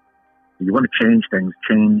elected. You want to change things,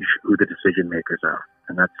 change who the decision makers are.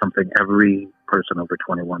 And that's something every person over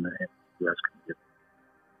 21 in the U.S. can do.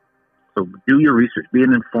 So do your research. Be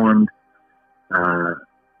an informed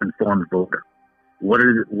voter. What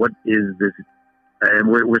is this? And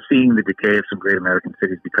we're seeing the decay of some great American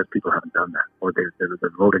cities because people haven't done that, or they're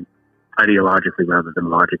voting ideologically rather than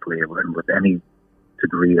logically, and with any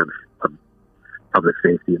degree of public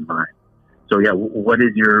safety in mind. So yeah, what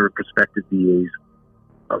is your prospective DA's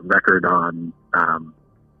record on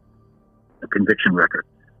a conviction record?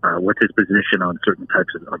 What's his position on certain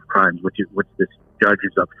types of crimes? What's this judge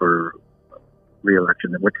is up for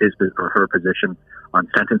re-election? And what's his or her position on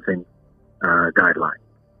sentencing guidelines?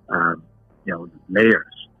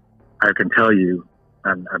 Mayors. I can tell you, I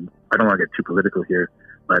don't want to get too political here,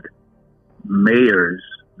 but mayors,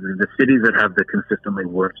 the cities that have the consistently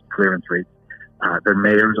worst clearance rates, their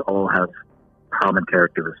mayors all have common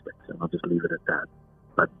characteristics, and I'll just leave it at that.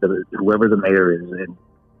 But whoever the mayor is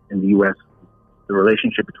in the U.S., the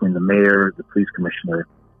relationship between the mayor, the police commissioner,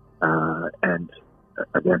 and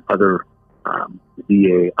again, other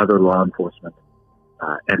DA, other law enforcement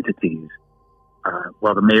entities,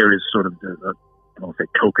 while the mayor is sort of I won't say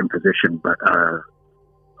token position, but a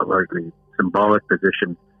largely symbolic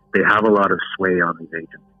position, they have a lot of sway on these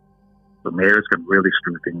agents. So mayors can really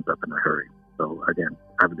screw things up in a hurry. So again,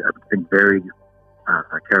 I would think very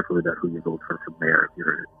carefully about who you vote for mayor if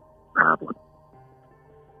you're one.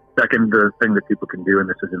 Second, the thing that people can do, and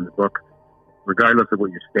this is in the book, regardless of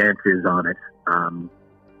what your stance is on it,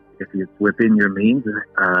 if it's within your means,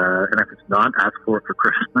 and if it's not, ask for it for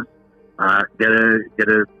Christmas. Get a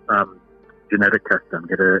genetic test done,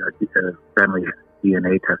 get a family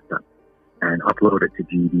DNA test done, and upload it to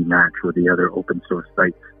GED Match or the other open source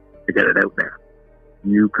sites to get it out there.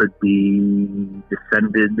 You could be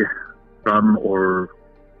descended from or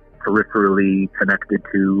peripherally connected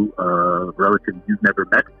to a relative you've never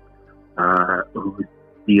met, whose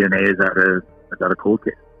DNA is at a cold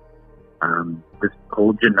case. This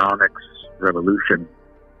whole genomics revolution,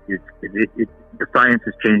 the science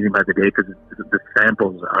is changing by the day because the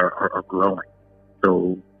samples are growing.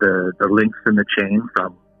 So the links in the chain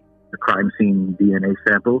from the crime scene DNA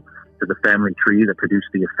sample to the family tree that produced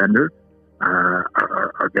the offender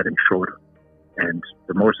are getting shorter. And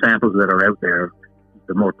the more samples that are out there,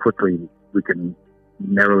 the more quickly we can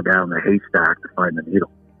narrow down the haystack to find the needle.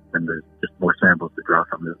 And there's just more samples to draw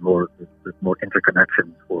from. There's more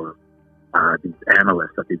interconnections for these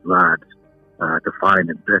analysts at these labs to find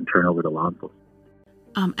and turn over to law enforcement.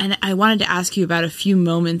 And I wanted to ask you about a few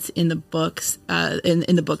moments in the books,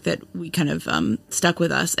 in the book that we kind of stuck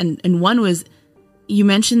with us. And one was, you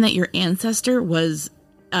mentioned that your ancestor was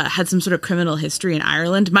had some sort of criminal history in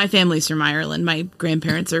Ireland. My family's from Ireland. My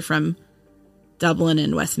grandparents are from Dublin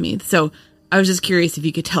and Westmeath. So I was just curious if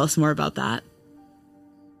you could tell us more about that.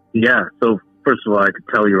 Yeah. So first of all, I could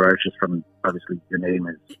tell you're Irish just from, obviously, your name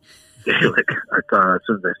is Gaelic. As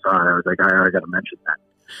soon as I saw it, I was like, I got to mention that.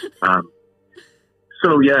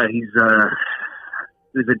 So yeah, he's a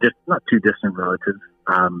not too distant relative.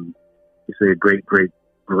 He's a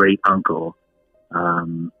great uncle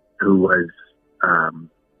who was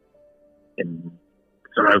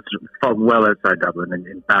well outside Dublin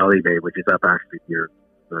in Ballybay, which is up actually near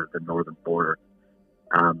the northern border.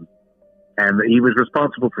 And he was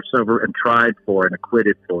responsible for several and tried for and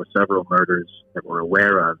acquitted for several murders that we're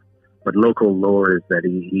aware of. But local lore is that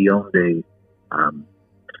he owned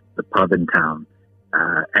the pub in town.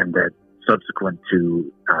 And that subsequent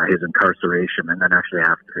to his incarceration, and then actually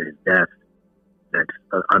after his death, that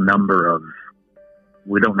a number of,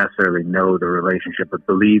 we don't necessarily know the relationship, but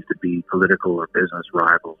believed to be political or business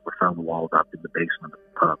rivals were found walled up in the basement of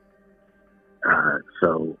the pub.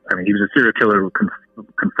 So, I mean, he was a serial killer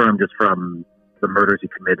confirmed just from the murders he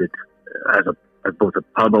committed as both a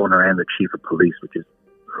pub owner and the chief of police, which is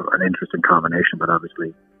an interesting combination, but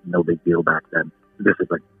obviously no big deal back then. This is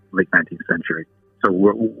like late 19th century. So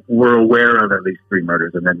we're aware of at least 3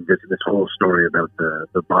 murders, and then this whole story about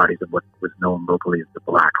the bodies of what was known locally as the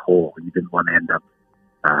Black Hole. You didn't want to end up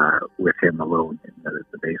with him alone in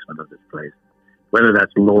the basement of this place. Whether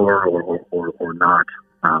that's lore or not,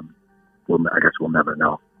 I guess we'll never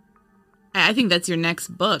know. I think that's your next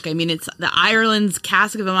book. I mean, it's the Ireland's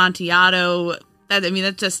Cask of Amontillado.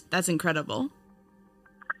 That's incredible.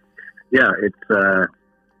 Yeah, it's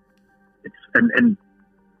and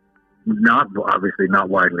not obviously not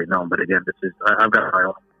widely known, but again, this is I've got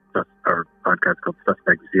my own podcast called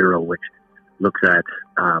Suspect Zero, which looks at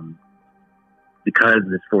because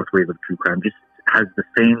this fourth wave of true crime just has the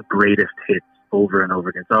same greatest hits over and over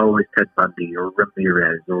again. It's always Ted Bundy or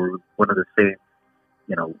Ramirez or one of the same,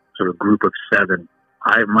 sort of group of seven.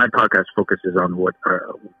 My podcast focuses on what are,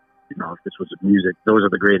 if this was music, those are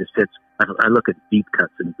the greatest hits. I look at deep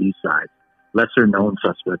cuts and B-sides, lesser known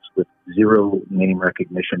suspects with zero name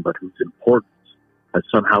recognition, but whose importance has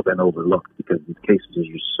somehow been overlooked because these cases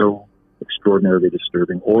are just so extraordinarily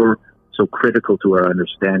disturbing or so critical to our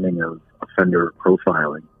understanding of offender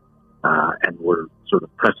profiling. And were sort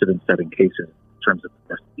of precedent-setting cases in terms of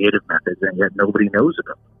investigative methods, and yet nobody knows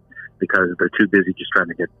about them because they're too busy just trying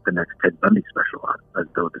to get the next Ted Bundy special on, as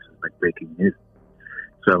though this is like breaking news.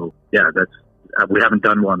 So, yeah, we haven't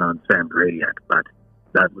done one on Sam Gray yet, but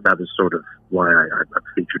that is sort of why I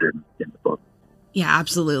featured it in the book. Yeah,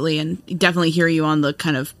 absolutely, and definitely hear you on the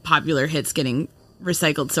kind of popular hits getting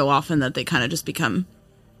recycled so often that they kind of just become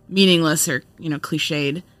meaningless or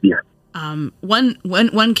cliched. Yeah.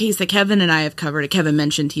 One case that Kevin and I have covered, Kevin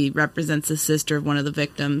mentioned he represents the sister of one of the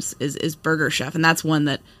victims, is Burger Chef. And that's one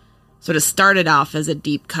that sort of started off as a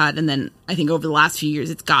deep cut. And then I think over the last few years,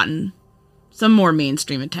 it's gotten some more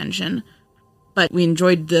mainstream attention. But we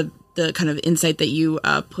enjoyed the kind of insight that you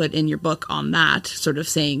put in your book on that, sort of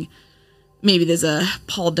saying maybe there's a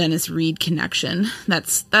Paul Dennis Reed connection.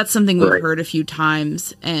 That's something we've heard a few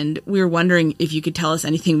times. And we were wondering if you could tell us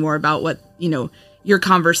anything more about what, your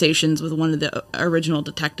conversations with one of the original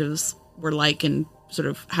detectives were like, and sort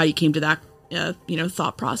of how you came to that,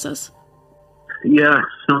 thought process. Yeah.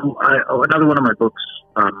 So another one of my books,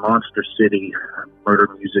 Monster City, Murder,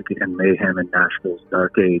 Music, and Mayhem in Nashville's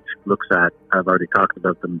Dark Age, looks at, I've already talked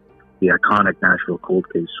about them, the iconic Nashville Cold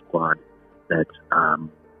Case Squad that,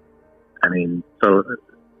 so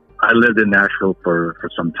I lived in Nashville for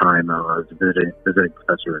some time. I was a visiting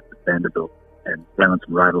professor at Vanderbilt and ran on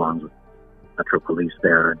some ride-alongs with Metro Police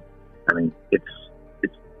there. And it's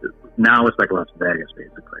now it's like Las Vegas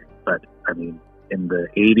basically. But in the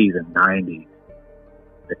 80s and 90s,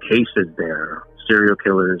 the cases there, serial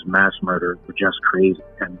killers, mass murder, were just crazy.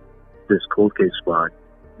 And this cold case squad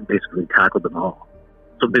basically tackled them all.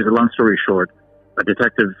 So there's a long story short, a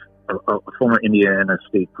detective, a former Indiana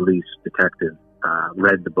State Police detective,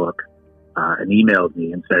 read the book and emailed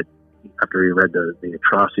me and said, after he read the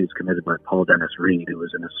atrocities committed by Paul Dennis Reed, who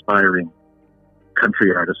was an aspiring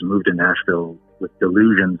country artist who moved to Nashville with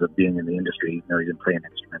delusions of being in the industry, even though he didn't play an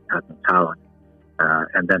instrument, had no talent.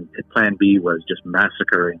 And then plan B was just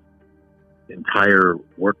massacring entire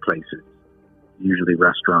workplaces, usually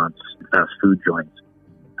restaurants, fast food joints,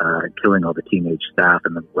 killing all the teenage staff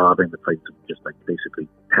and then robbing the place of just like basically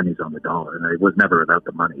pennies on the dollar. And it was never about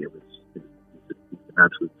the money. It was an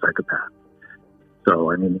absolute psychopath.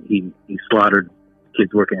 So, he slaughtered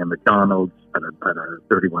kids working at McDonald's, at a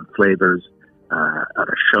 31 Flavors, at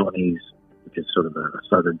a Shoney's, which is sort of a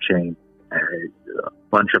southern chain, a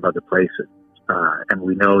bunch of other places. And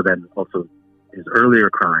we know then also his earlier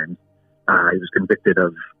crimes, he was convicted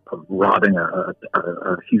of robbing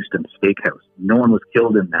a Houston steakhouse. No one was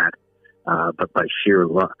killed in that, but by sheer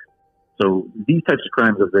luck. So these types of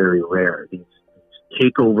crimes are very rare. These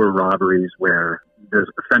takeover robberies where the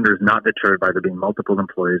offender is not deterred by there being multiple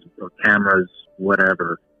employees or cameras,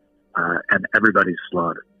 whatever, and everybody's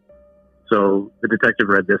slaughtered. So the detective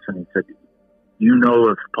read this and he said,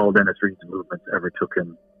 if Paul Dennis Reed's movements ever took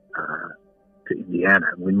him to Indiana.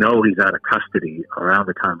 And we know he's out of custody around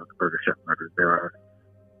the time of the Burger Chef murders. There are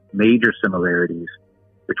major similarities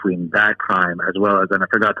between that crime as well as, and I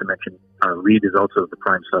forgot to mention, Reed is also the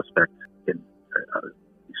prime suspect in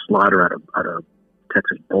slaughter at a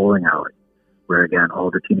Texas bowling alley, where again,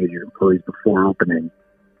 all the teenager employees before opening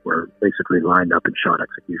were basically lined up and shot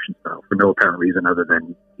execution style for no apparent reason other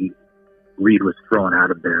than Reed was thrown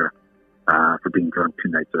out of there for being drunk 2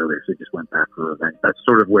 nights earlier, so he just went back for revenge. That's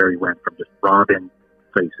sort of where he went from just robbing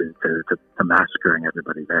places to massacring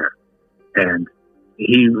everybody there. And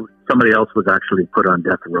somebody else was actually put on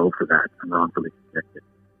death row for that and wrongfully convicted.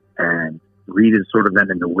 And Reed is sort of then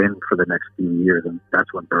in the wind for the next few years, and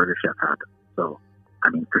that's when Burger Chef happened. So,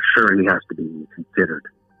 for sure he has to be considered.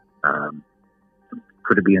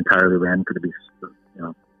 Could it be entirely random? Could it be,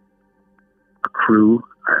 a crew?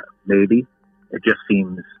 Maybe. It just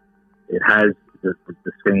seems it has the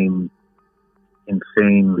same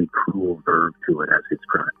insanely cruel verb to it as his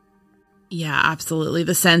crime. Yeah, absolutely.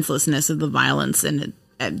 The senselessness of the violence, and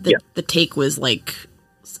The take was like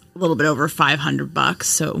a little bit over $500.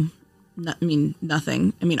 So,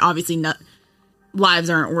 nothing. I mean, obviously, lives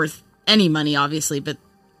aren't worth any money, obviously, but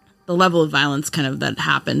the level of violence kind of that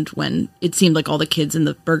happened when it seemed like all the kids in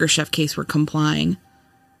the Burger Chef case were complying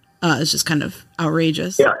is just kind of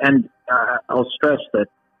outrageous. Yeah, and I'll stress that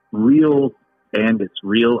real bandits,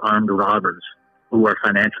 real armed robbers who are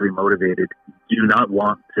financially motivated do not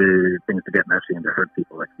want things to get messy and to hurt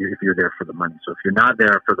people if you're there for the money. So if you're not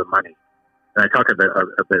there for the money, and I talk a bit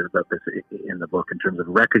about this in the book in terms of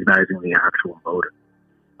recognizing the actual motive.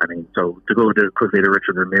 I mean, so to go quickly to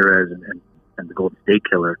Richard Ramirez and the Golden State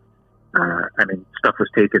Killer, stuff was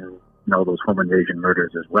taken in all those home invasion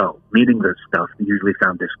murders as well. Meeting this stuff usually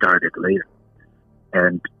found discarded later.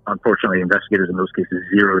 And unfortunately, investigators in those cases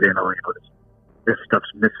zeroed in on this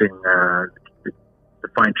stuff's missing, the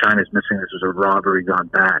fine china is missing, this was a robbery gone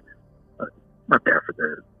bad. Not there for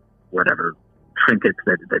the whatever trinkets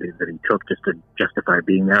that he took just to justify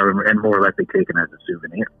being there, and more likely taken as a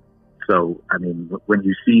souvenir. So, I mean, when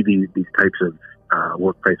you see these types of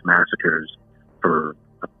workplace massacres for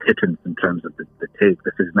a pittance in terms of the take,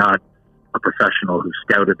 this is not a professional who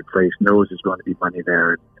scouted the place, knows there's going to be money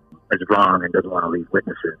there, is wrong and doesn't want to leave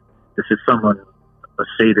witnesses. This is someone, a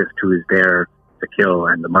sadist who is there to kill,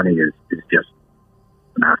 and the money is just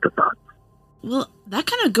an afterthought. Well, that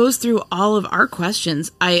kind of goes through all of our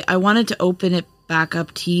questions. I wanted to open it back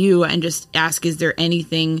up to you and just ask, is there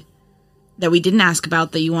anything that we didn't ask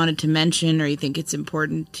about that you wanted to mention or you think it's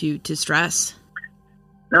important to stress?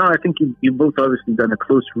 No, I think you both obviously done a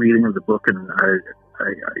close reading of the book, and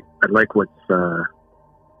I like what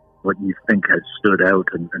you think has stood out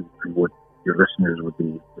and what your listeners would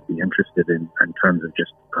be interested in terms of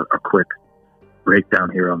just a quick breakdown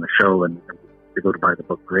here on the show. And if they go to buy the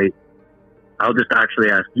book, great. I'll just actually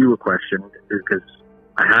ask you a question, because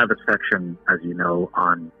I have a section, as you know,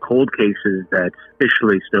 on cold cases that's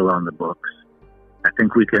officially still on the books. I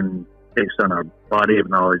think we can, based on our body of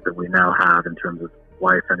knowledge that we now have in terms of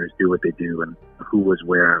why offenders do what they do and who was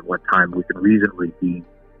where at what time, we can reasonably be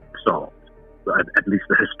solved. At least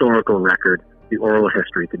the historical record, the oral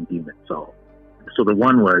history can deem it solved. So the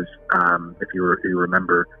one was, if you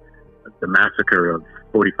remember, the massacre of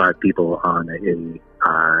 45 people on a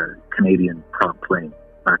Canadian prompt plane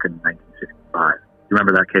back in 1965. You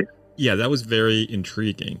remember that case? Yeah, that was very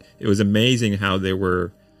intriguing. It was amazing how there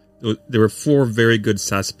were 4 very good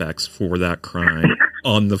suspects for that crime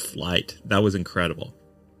on the flight. That was incredible.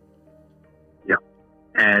 Yeah,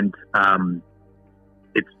 and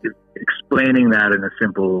it's explaining that in a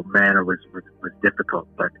simple manner was difficult,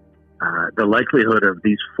 but the likelihood of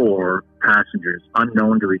these 4 passengers,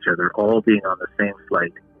 unknown to each other, all being on the same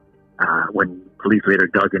flight, when police later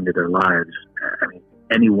dug into their lives, I mean,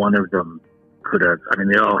 any one of them could have, I mean,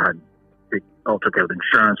 they all took out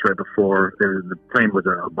insurance right before. The plane was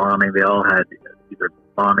a bombing. They all had either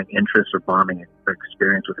bombing interests or bombing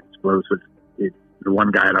experience with explosives. The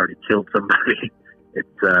one guy had already killed somebody.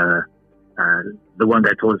 The one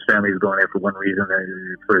guy told his family he was going there for one reason,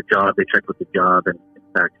 for a job. They checked with the job, and in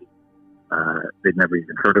fact, they'd never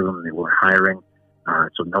even heard of him. They weren't hiring.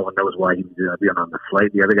 So no one knows why he was being on the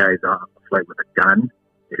flight. The other guy is on the flight with a gun.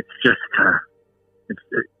 It's just,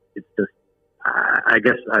 I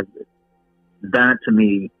guess that to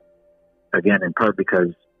me, again, in part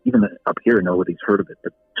because even up here, nobody's heard of it.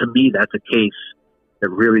 But to me, that's a case that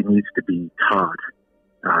really needs to be taught.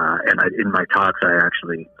 And in my talks, I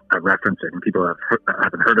reference it, and people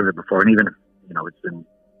haven't heard of it before. And even if, it's in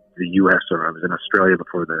the U.S. or I was in Australia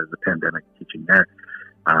before the pandemic teaching there,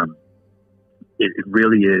 it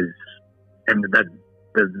really is. And that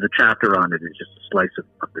the chapter on it is just a slice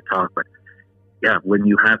of the talk. But yeah, when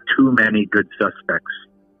you have too many good suspects,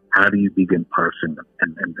 how do you begin parsing them?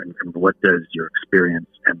 And what does your experience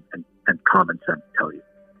and common sense tell you?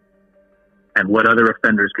 And what other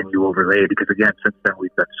offenders can you overlay? Because again, since then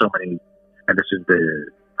we've got so many, and this is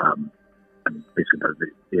basically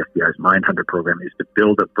the FBI's Mindhunter program, is to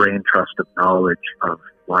build a brain trust of knowledge of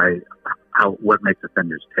what makes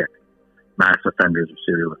offenders tick, mass offenders or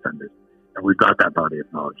serial offenders. And we've got that body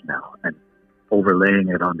of knowledge now, and overlaying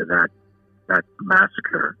it onto that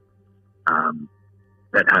massacre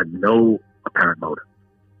that had no apparent motive,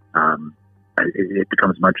 it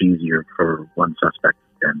becomes much easier for one suspect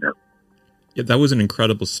to stand out. Yeah, that was an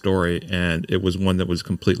incredible story, and it was one that was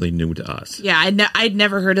completely new to us. Yeah, I'd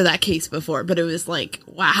never heard of that case before, but it was like,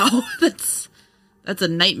 wow, that's a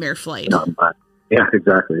nightmare flight. Yeah,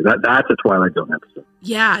 exactly. That's a Twilight Zone episode.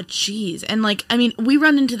 Yeah, geez. And we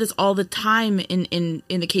run into this all the time in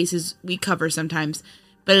the cases we cover sometimes,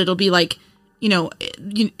 but it'll be like,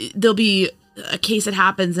 there'll be a case that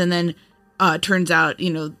happens, and then turns out,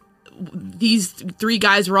 these 3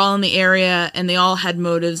 guys were all in the area and they all had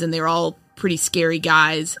motives and they were all pretty scary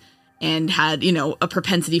guys and had, a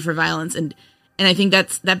propensity for violence. And I think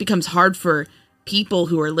that becomes hard for people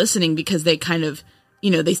who are listening because they kind of,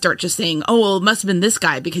 they start just saying, oh, well, it must have been this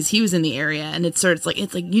guy because he was in the area. And it's like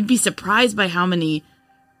you'd be surprised by how many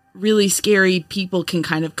really scary people can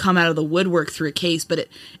kind of come out of the woodwork through a case, but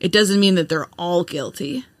it doesn't mean that they're all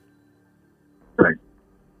guilty. Right.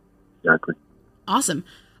 Exactly. Awesome.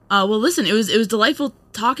 Well, listen, it was delightful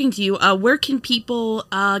talking to you. Where can people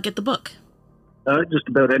get the book? Just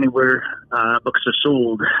about anywhere books are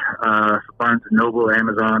sold. Barnes & Noble,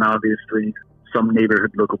 Amazon, obviously. Some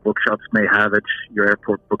neighborhood local bookshops may have it. Your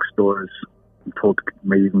airport bookstores, I'm told,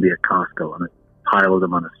 may even be at Costco, and a pile of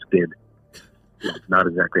them on a skid. It's not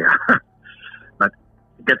exactly but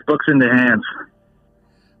it gets books in their hands.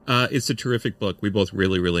 It's a terrific book. We both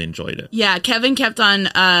really, really enjoyed it. Yeah, Kevin kept on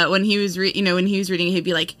when he was reading, he'd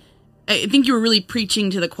be like, I think you were really preaching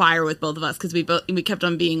to the choir with both of us because we kept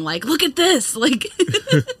on being like, look at this, like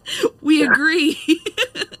we agree.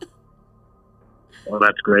 Well,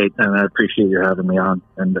 that's great, and I appreciate you having me on.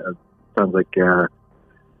 And it sounds like your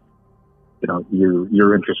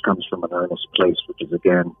interest comes from an earnest place, which is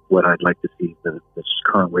again what I'd like to see this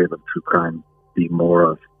current wave of true crime be more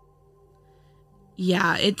of.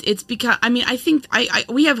 Yeah, it's because I think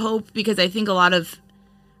we have hope because I think a lot of,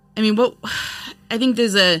 I think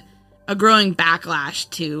there's a growing backlash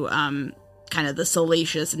to kind of the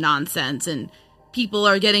salacious nonsense, and people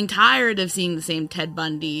are getting tired of seeing the same Ted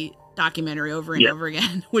Bundy documentary over and over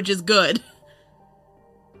again, which is good.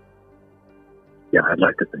 Yeah, I'd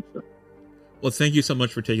like to think so. Well, thank you so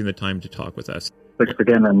much for taking the time to talk with us. Thanks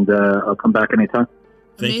again, and I'll come back anytime.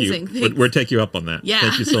 Thank Amazing. you. We'll take you up on that. Yeah.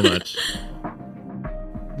 Thank you so much.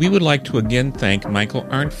 We would like to again thank Michael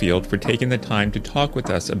Arntfield for taking the time to talk with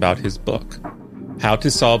us about his book, How to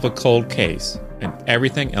Solve a Cold Case, and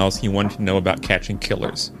everything else he wanted to know about catching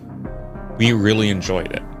killers. We really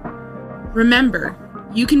enjoyed it. Remember,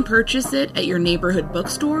 you can purchase it at your neighborhood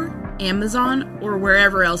bookstore, Amazon, or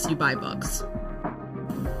wherever else you buy books.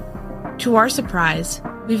 To our surprise,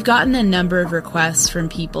 we've gotten a number of requests from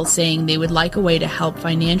people saying they would like a way to help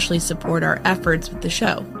financially support our efforts with the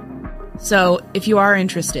show. So, if you are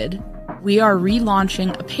interested, we are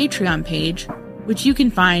relaunching a Patreon page, which you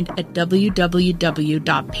can find at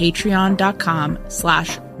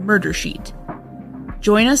www.patreon.com/murdersheet.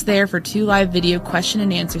 Join us there for 2 live video question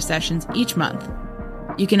and answer sessions each month.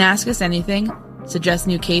 You can ask us anything, suggest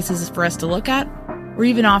new cases for us to look at, or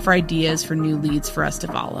even offer ideas for new leads for us to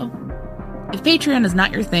follow. If Patreon is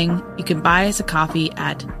not your thing, you can buy us a coffee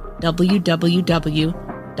at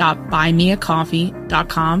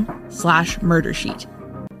www.buymeacoffee.com/murdersheet.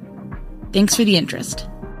 Thanks for the interest.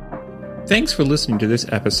 Thanks for listening to this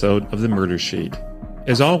episode of The Murder Sheet.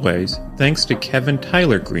 As always, thanks to Kevin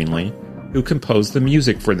Tyler Greenlee, who composed the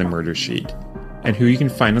music for The Murder Sheet, and who you can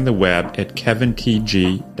find on the web at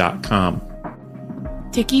kevintg.com.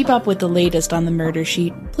 To keep up with the latest on The Murder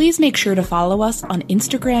Sheet, please make sure to follow us on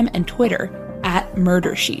Instagram and Twitter at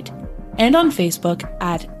Murder Sheet, and on Facebook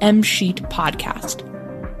at MSheet Podcast,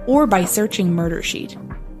 or by searching Murder Sheet.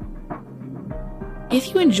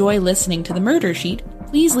 If you enjoy listening to The Murder Sheet,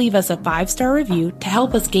 please leave us a 5-star review to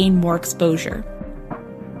help us gain more exposure.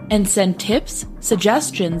 And send tips,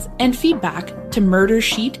 suggestions, and feedback to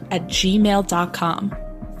murdersheet@gmail.com.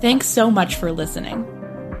 Thanks so much for listening.